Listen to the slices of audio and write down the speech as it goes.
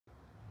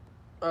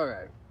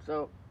Alright,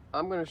 so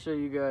I'm going to show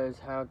you guys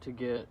how to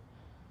get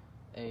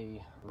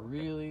a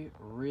really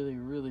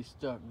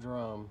stuck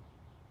drum,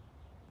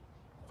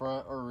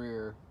 front or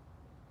rear,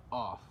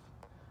 off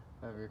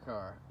of your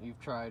car.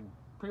 You've tried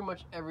pretty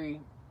much every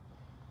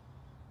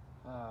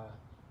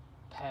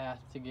path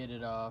to get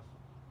it off,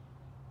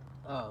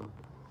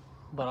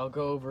 but I'll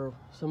go over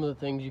some of the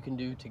things you can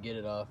do to get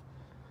it off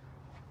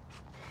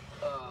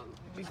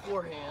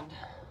beforehand.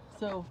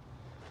 So,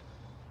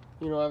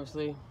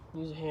 obviously,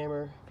 use a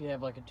hammer. If you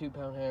have like a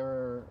 2-pound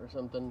hammer or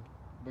something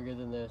bigger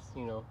than this,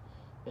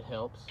 it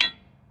helps.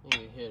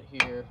 And you hit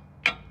here,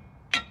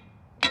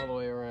 all the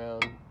way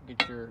around,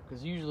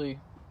 because usually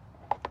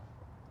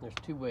there's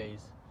two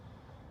ways,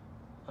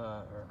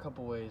 or a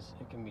couple ways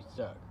it can be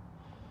stuck.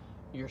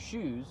 Your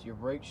shoes, your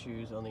brake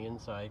shoes on the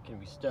inside can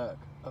be stuck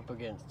up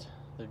against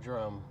the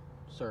drum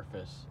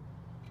surface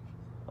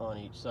on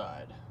each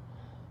side.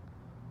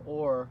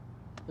 Or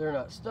they're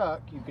not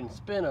stuck, you can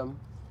spin them,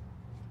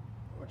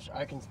 which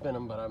I can spin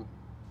them, but I'm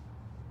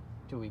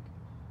too weak.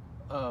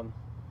 And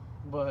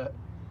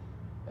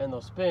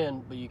they'll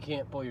spin, but you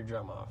can't pull your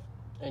drum off.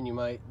 And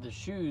the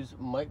shoes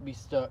might be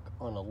stuck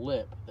on a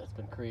lip that's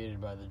been created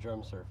by the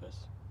drum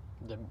surface,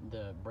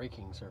 the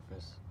braking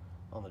surface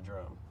on the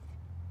drum.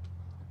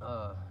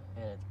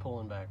 And it's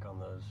pulling back on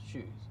those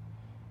shoes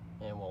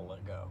and won't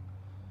let go.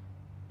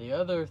 The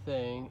other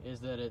thing is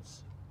that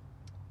it's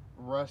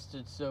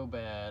rusted so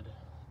bad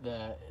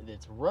that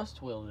it's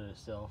rust welded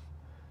itself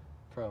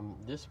from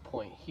this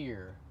point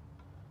here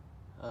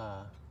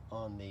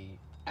on the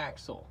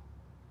axle,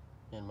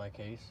 in my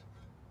case,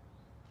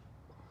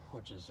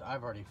 which is,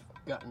 I've already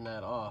gotten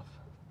that off,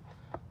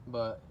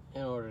 but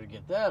in order to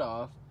get that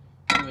off,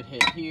 you would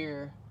hit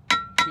here,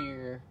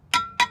 here,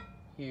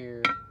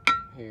 here,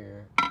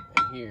 here,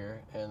 and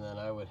here, and then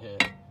I would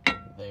hit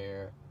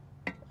there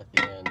at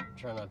the end.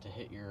 Try not to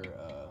hit your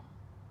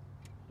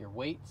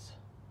weights,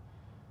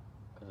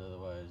 because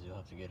otherwise you'll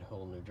have to get a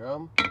whole new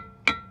drum.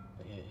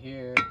 But hit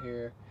here,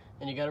 here,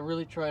 and you got to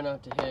really try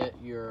not to hit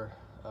your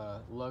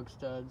lug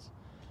studs,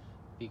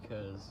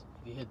 because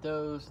if you hit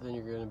those, then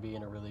you're going to be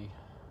in a really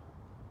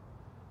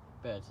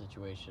bad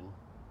situation,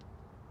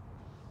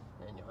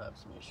 and you'll have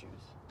some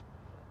issues,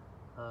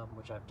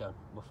 which I've done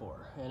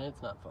before, and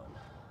it's not fun.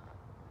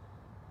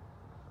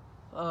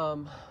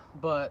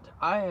 But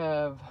I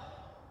have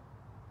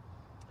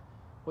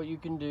what you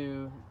can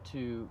do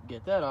to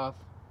get that off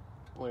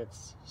when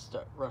it's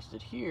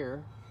rusted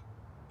here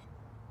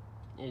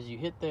is you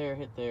hit there,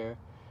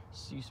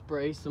 so you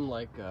spray some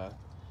like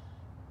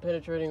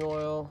penetrating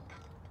oil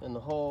in the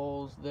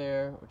holes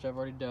there, which I've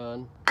already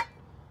done.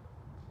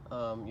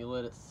 You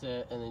let it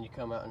sit, and then you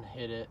come out and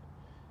hit it,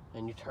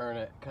 and you turn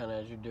it kind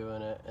of as you're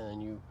doing it, and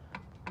then you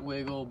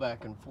wiggle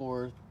back and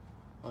forth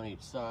on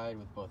each side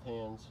with both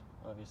hands,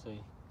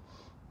 obviously,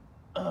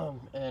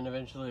 and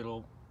eventually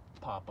it'll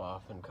pop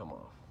off and come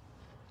off.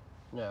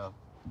 Now,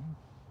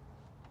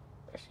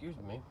 excuse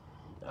me,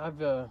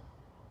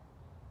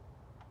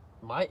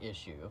 my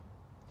issue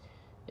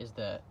is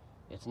that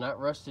it's not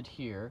rusted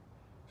here,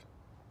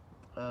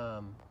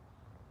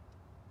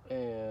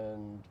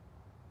 and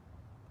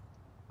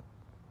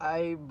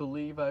I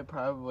believe I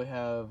probably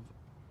have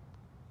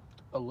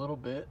a little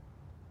bit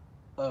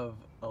of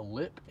a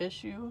lip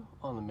issue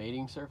on the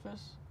mating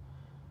surface,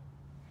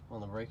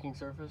 on the braking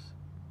surface,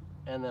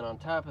 and then on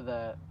top of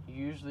that,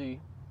 usually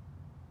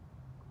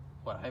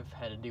what I've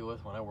had to deal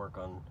with when I work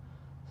on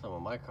some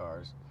of my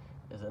cars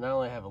is that not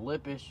only I have a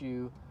lip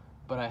issue,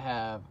 but I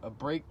have a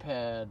brake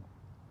pad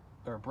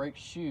or a brake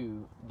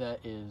shoe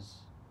that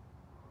is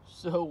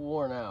so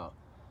worn out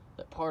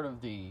that part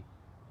of the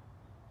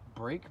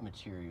brake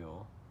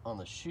material on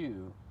the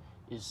shoe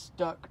is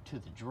stuck to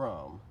the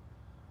drum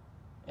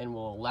and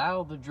will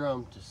allow the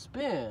drum to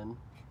spin,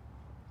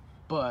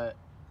 but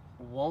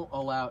won't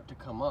allow it to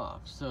come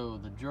off. So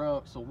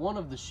one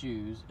of the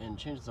shoes, and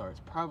chances are it's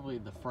probably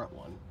the front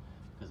one,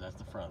 because that's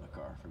the front of the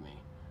car for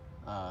me,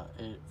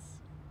 it's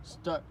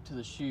stuck to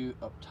the shoe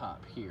up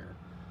top here,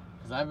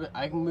 because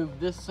I can move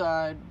this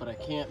side, but I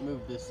can't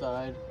move this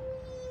side,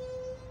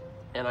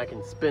 and I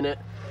can spin it,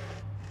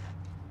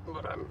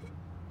 but I'm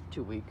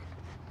too weak,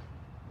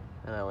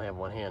 and I only have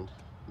one hand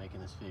making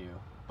this video.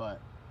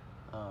 But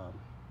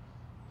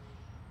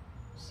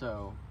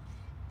so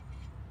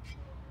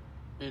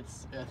I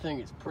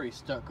think it's pretty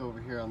stuck over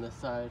here on this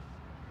side.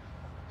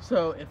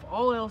 So if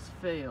all else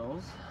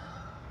fails,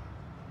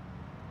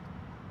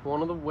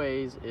 one of the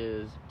ways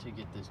is to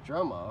get this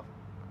drum off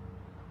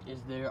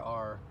is there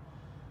are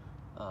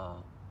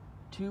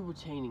 2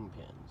 retaining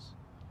pins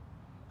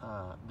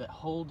that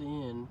hold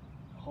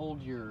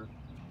your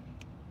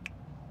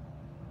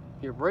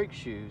brake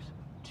shoes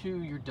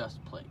to your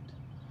dust plate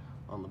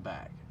on the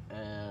back.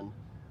 And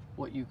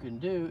what you can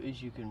do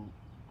is you can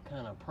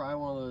kind of pry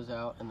one of those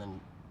out and then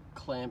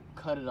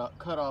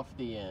cut off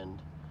the end,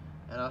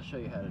 and I'll show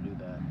you how to do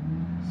that,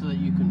 so that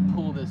you can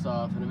pull this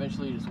off, and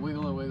eventually you just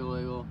wiggle and wiggle,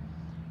 wiggle,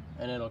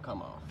 and it'll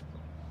come off.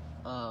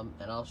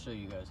 And I'll show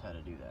you guys how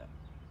to do that.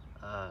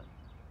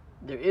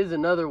 There is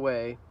another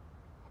way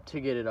to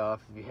get it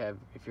off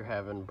if you're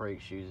having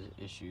brake shoes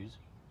issues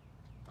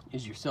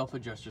is your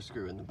self-adjuster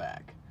screw in the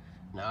back.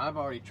 Now I've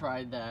already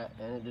tried that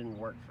and it didn't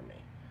work for me.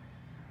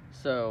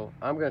 So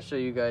I'm going to show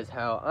you guys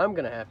how I'm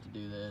going to have to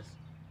do this,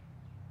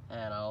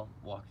 and I'll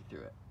walk you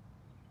through it.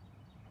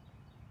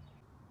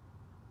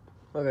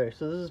 Okay,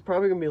 so this is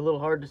probably going to be a little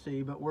hard to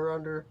see, but we're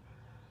under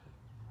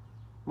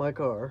my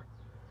car.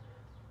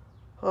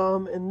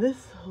 And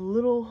this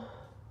little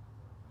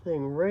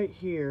thing right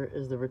here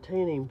is the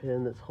retaining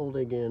pin that's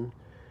holding in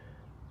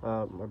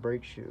my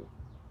brake shoe.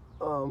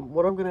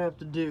 What I'm going to have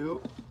to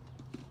do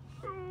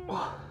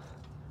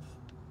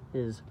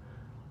is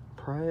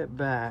pry it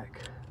back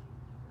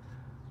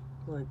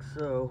like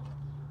so.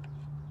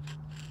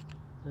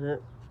 And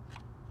it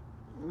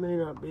may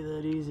not be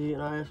that easy,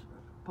 and I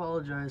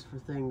apologize for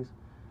things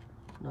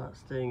not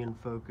staying in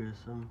focus.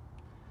 I'm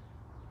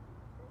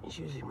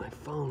using my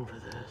phone for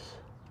this,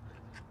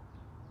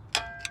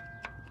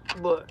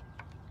 but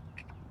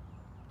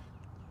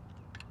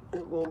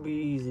it won't be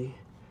easy,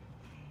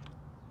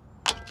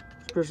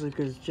 especially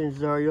because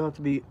chances are you'll have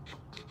to be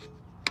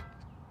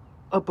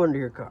up under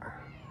your car.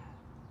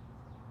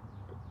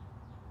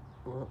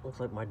 Well, it looks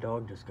like my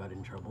dog just got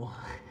in trouble.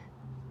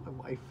 My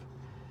wife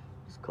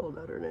just called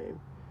out her name.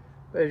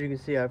 But as you can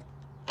see, I've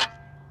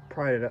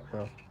pried it up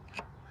now.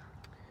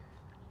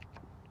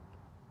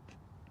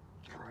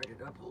 Pried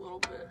it up a little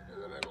bit,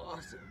 and then I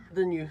lost it.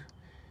 Then you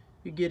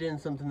get in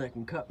something that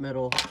can cut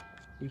metal.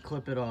 You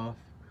clip it off.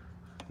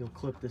 You'll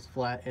clip this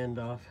flat end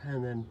off,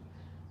 and then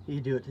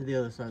you do it to the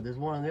other side. There's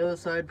one on the other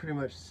side, pretty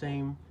much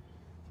same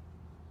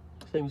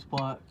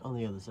spot on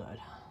the other side.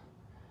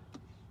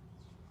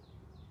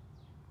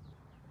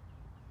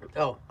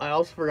 Oh, I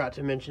also forgot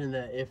to mention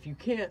that if you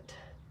can't,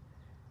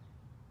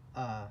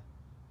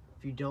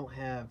 if you don't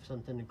have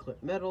something to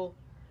clip metal,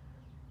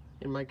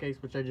 in my case,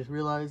 which I just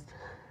realized,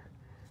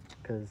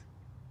 because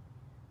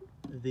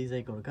these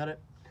ain't gonna cut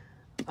it,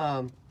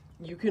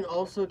 you can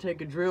also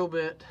take a drill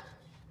bit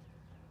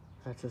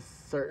that's a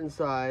certain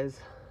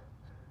size,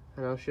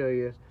 and I'll show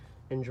you,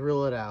 and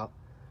drill it out,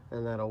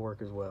 and that'll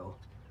work as well.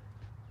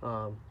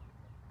 So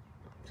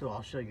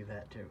I'll show you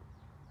that too.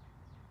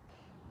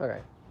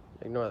 Okay,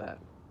 ignore that.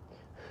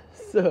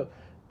 So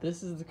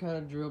this is the kind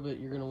of drill bit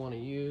you're going to want to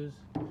use.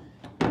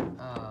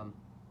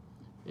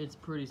 It's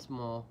pretty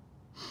small.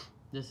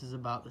 This is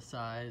about the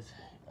size.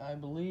 I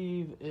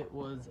believe it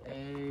was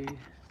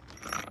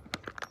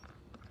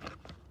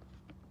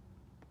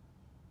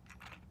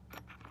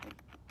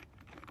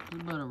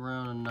about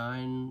around a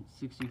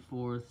 9/64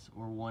 or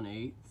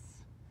 1/8.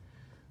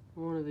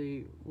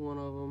 One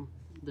of them.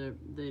 They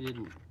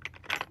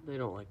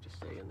don't like to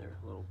stay in their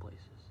little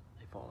places.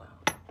 They fall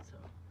out. So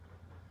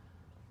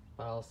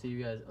I'll see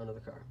you guys under the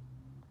car.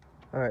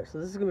 Alright, so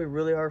this is gonna be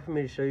really hard for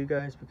me to show you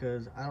guys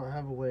because I don't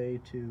have a way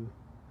to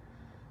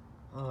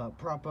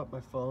prop up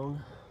my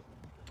phone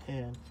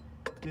and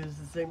do this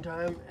at the same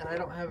time, and I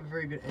don't have a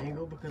very good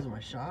angle because of my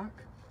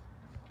shock.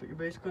 But you're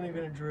basically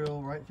gonna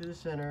drill right through the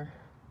center,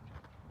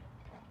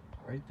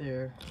 right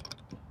there,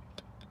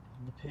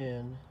 the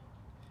pin,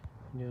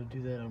 and you'll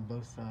do that on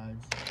both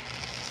sides.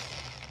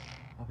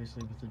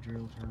 Obviously with the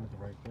drill turned the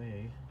right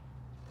way.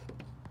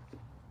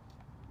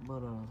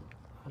 But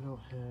I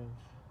don't have,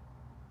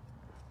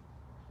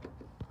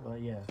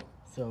 yeah,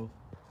 so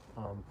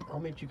I'll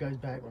meet you guys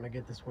back when I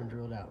get this one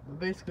drilled out. But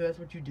basically that's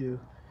what you do.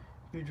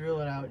 You drill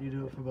it out, you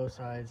do it for both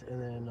sides,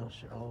 and then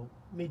I'll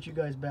meet you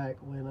guys back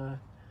when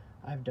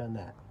I've done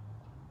that.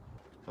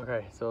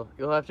 Okay, so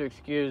you'll have to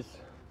excuse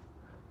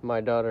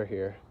my daughter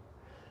here,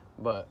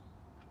 but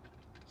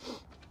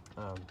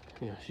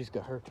you know, she's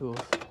got her tools.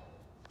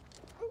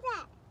 What's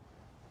that?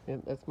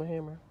 Yep, that's my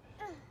hammer.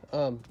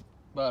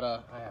 But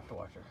I have to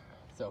watch her.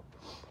 So,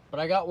 but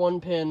I got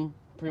one pin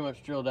pretty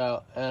much drilled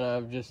out, and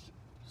I've just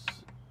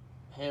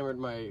hammered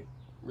my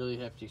really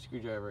hefty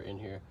screwdriver in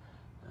here.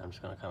 I'm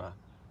just gonna kind of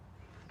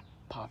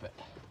pop it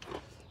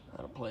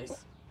out of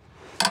place.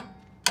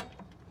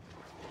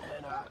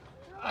 And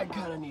I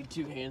kind of need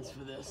two hands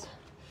for this.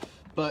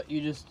 But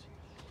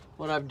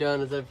what I've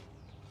done is I've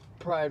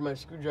pried my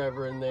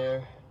screwdriver in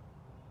there,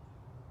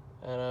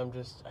 and I'm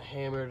just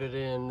hammered it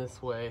in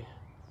this way.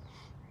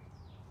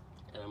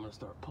 And I'm gonna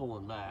start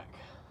pulling back,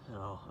 and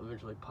I'll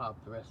eventually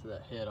pop the rest of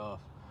that head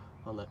off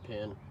on that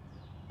pin,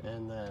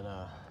 and then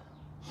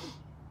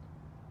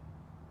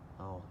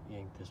I'll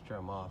yank this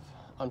drum off.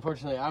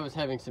 Unfortunately, I was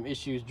having some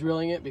issues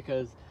drilling it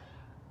because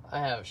I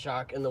have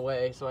shock in the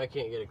way, so I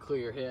can't get a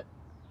clear hit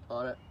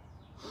on it.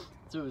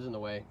 So it was in the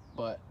way,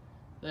 but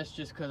that's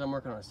just because I'm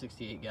working on a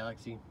 68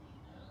 Galaxy.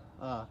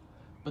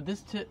 But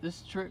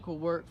this trick will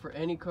work for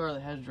any car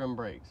that has drum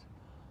brakes.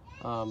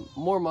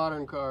 More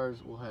modern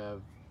cars will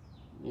have,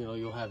 you know,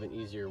 you'll have an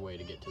easier way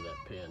to get to that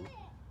pin.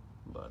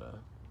 But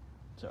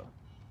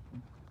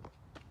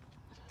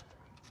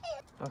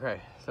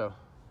okay, so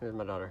here's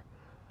my daughter.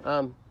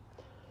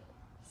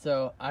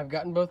 So I've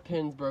gotten both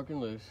pins broken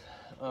loose.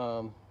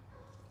 So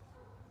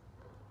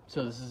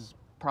this is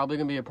probably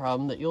gonna be a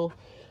problem that you'll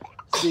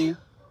see.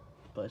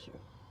 Bless you.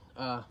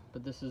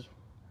 But this is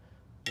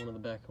one of the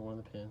back of one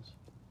of the pins.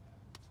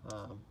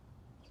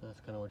 So that's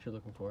kind of what you're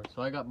looking for.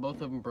 So I got both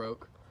of them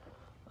broke,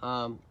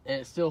 and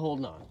it's still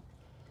holding on.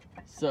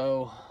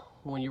 So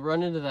when you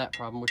run into that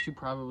problem, which you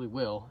probably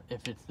will,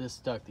 if it's this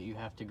stuck that you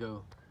have to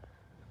go,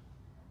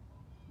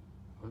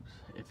 oops,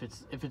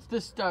 if it's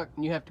this stuck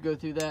and you have to go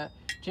through that,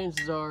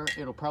 chances are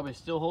it'll probably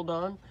still hold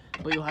on,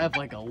 but you'll have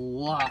like a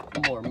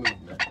lot more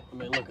movement. I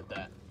mean, look at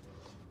that.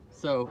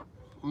 So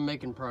I'm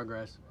making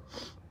progress.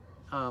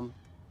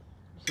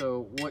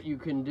 So what you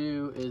can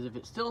do is, if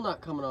it's still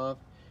not coming off,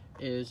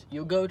 is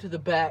you'll go to the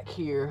back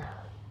here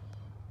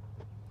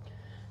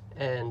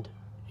and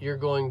you're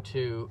going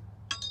to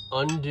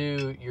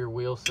undo your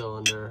wheel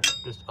cylinder,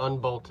 just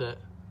unbolt it,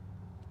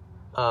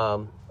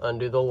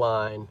 undo the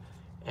line,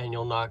 and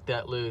you'll knock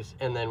that loose.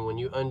 And then when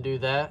you undo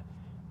that,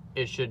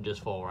 it should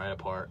just fall right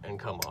apart and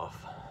come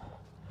off.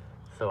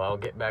 So I'll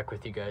get back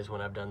with you guys when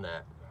I've done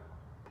that.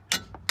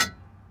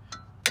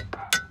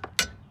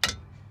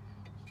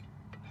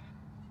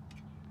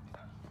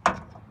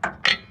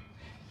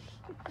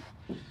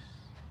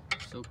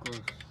 So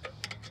close.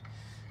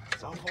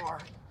 So far.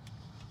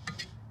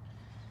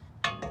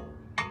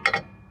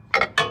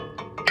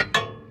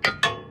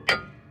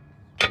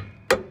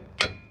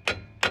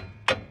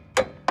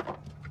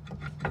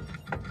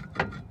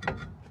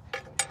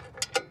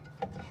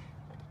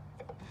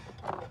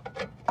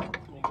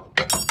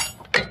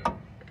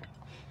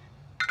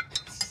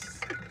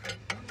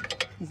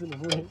 He's in a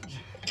winch.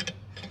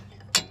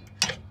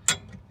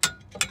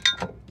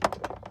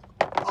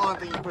 Oh, I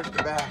think you pushed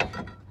it back.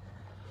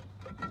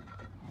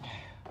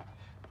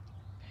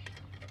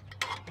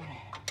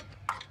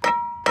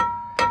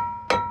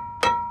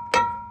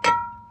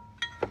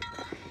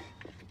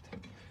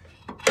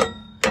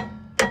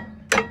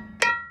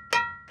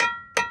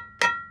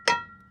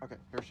 Okay,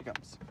 here she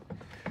comes.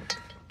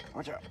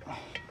 Watch out.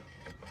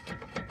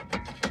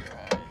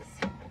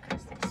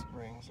 Because the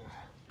springs are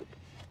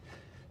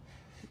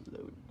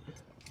loaded.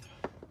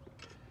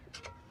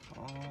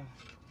 Oh,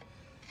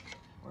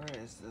 where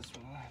is this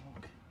one?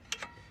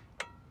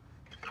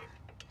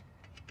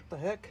 What the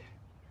heck?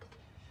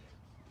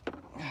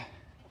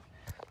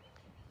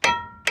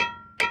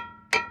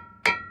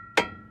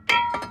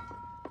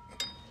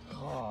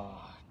 Oh,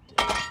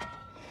 damn.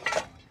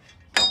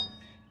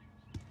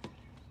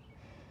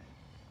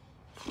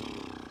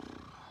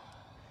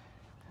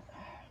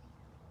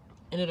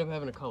 Ended up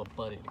having to call a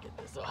buddy to get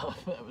this off.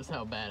 That was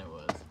how bad it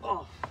was.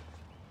 Oh.